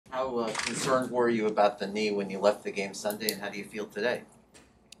How concerned were you about the knee when you left the game Sunday, and how do you feel today?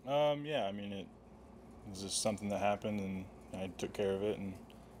 Yeah, I mean, it was just something that happened, and I took care of it, and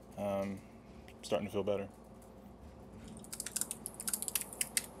um, starting to feel better.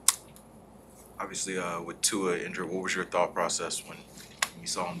 Obviously, with Tua injured, what was your thought process when you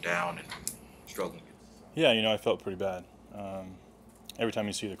saw him down and struggling? Yeah, I felt pretty bad. Every time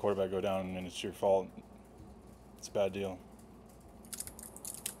you see the quarterback go down and it's your fault, it's a bad deal.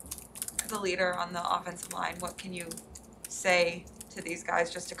 As a leader on the offensive line, what can you say to these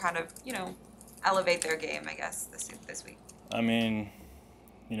guys just to kind of, elevate their game, I guess, this week? I mean,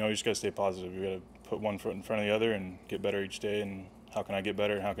 you just got to stay positive. You got to put one foot in front of the other and get better each day. And how can I get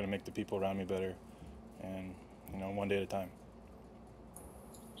better? And how can I make the people around me better? And one day at a time.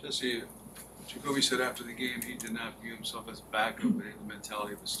 Jesse, Jacoby said after the game he did not view himself as a backup, but he had the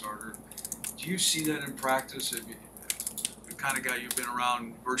mentality of a starter. Do you see that in practice? If the kind of guy you've been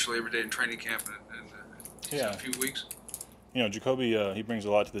around virtually every day in training camp and Yeah. a few weeks? Jacoby, he brings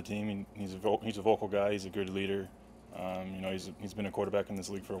a lot to the team. He's a vocal guy. He's a good leader. He's been a quarterback in this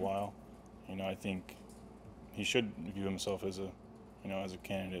league for a while. I think he should view himself as a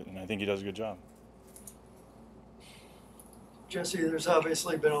candidate, and I think he does a good job. Jesse, there's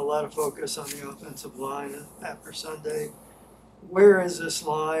obviously been a lot of focus on the offensive line after Sunday. Where is this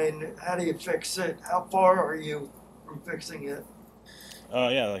line? How do you fix it? How far are you from fixing it?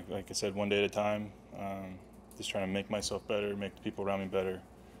 Yeah, like I said, one day at a time. Just trying to make myself better, make the people around me better,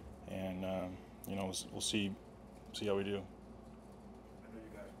 and we'll see how we do. I know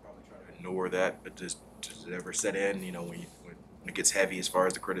you guys probably try to ignore that, but does it ever set in? When it gets heavy as far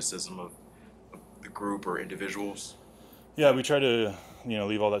as the criticism of the group or individuals. Yeah, we try to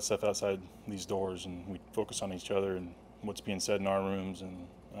leave all that stuff outside these doors, and we focus on each other and what's being said in our rooms and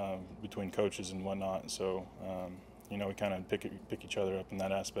between coaches and whatnot. So we kind of pick each other up in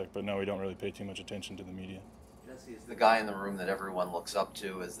that aspect, but no, we don't really pay too much attention to the media. Jesse is the guy in the room that everyone looks up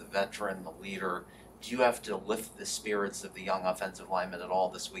to as the veteran, the leader. Do you have to lift the spirits of the young offensive linemen at all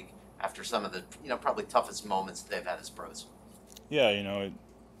this week after some of the probably toughest moments they've had as pros? Yeah, it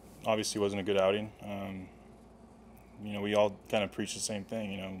obviously wasn't a good outing. We all kind of preach the same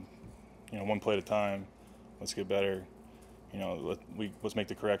thing. One play at a time. Let's get better. Let's make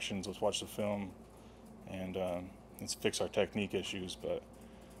the corrections. Let's watch the film, and let's fix our technique issues. But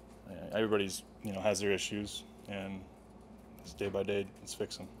everybody's has their issues, and it's day by day. Let's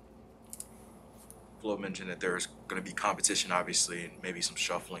fix them. Flo mentioned that there's going to be competition, obviously, and maybe some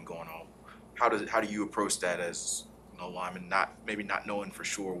shuffling going on. How do you approach that as lineman, maybe not knowing for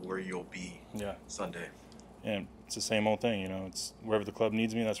sure where you'll be Sunday? And it's the same old thing. It's wherever the club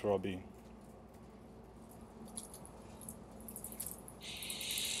needs me, that's where I'll be.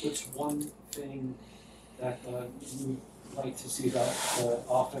 What's one thing that you would like to see the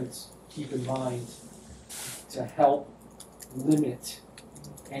offense keep in mind to help limit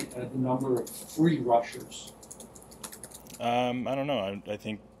the number of free rushers? I don't know. I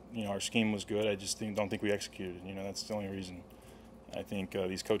think our scheme was good. I just don't think we executed. That's the only reason. I think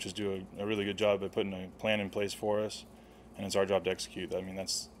these coaches do a really good job at putting a plan in place for us, and it's our job to execute. I mean,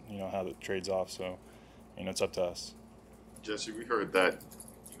 that's how it trades off. So it's up to us. Jesse, we heard that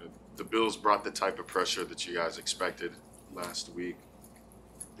the Bills brought the type of pressure that you guys expected last week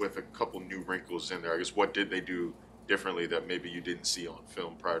with a couple new wrinkles in there. I guess what did they do differently that maybe you didn't see on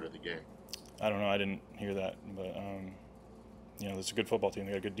film prior to the game? I don't know. I didn't hear that, but it's a good football team.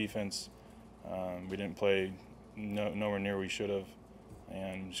 They got a good defense. We didn't play nowhere near where we should have,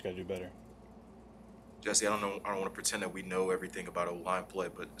 and we just got to do better. Jesse, I don't want to pretend that we know everything about O-line play,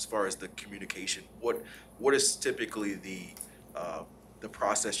 but as far as the communication, what is typically the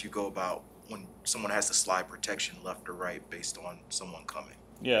process you go about when someone has to slide protection left or right based on someone coming?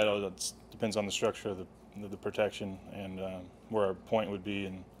 Yeah, it depends on the structure of the protection and where our point would be,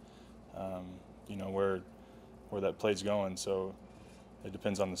 and where that play's going. So it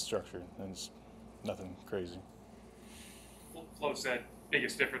depends on the structure, and it's nothing crazy. Flo said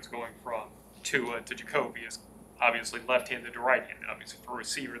biggest difference going from Tua to Jacoby is obviously left-handed to right-handed. Obviously, for a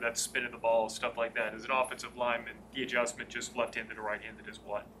receiver, that's spinning the ball, stuff like that. As an offensive lineman, the adjustment just left-handed to right-handed is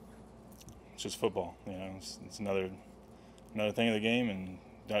what? It's just football. It's another thing of the game, and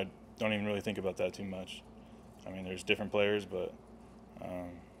I don't even really think about that too much. I mean, there's different players, but you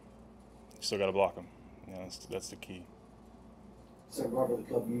still got to block them. That's the key. So, Robert, the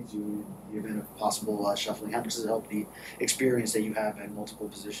club needs you. You're in a possible shuffling. How does it help the experience that you have in multiple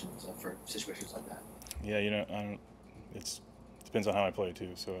positions for situations like that? Yeah, it depends on how I play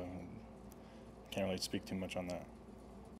too. So I can't really speak too much on that.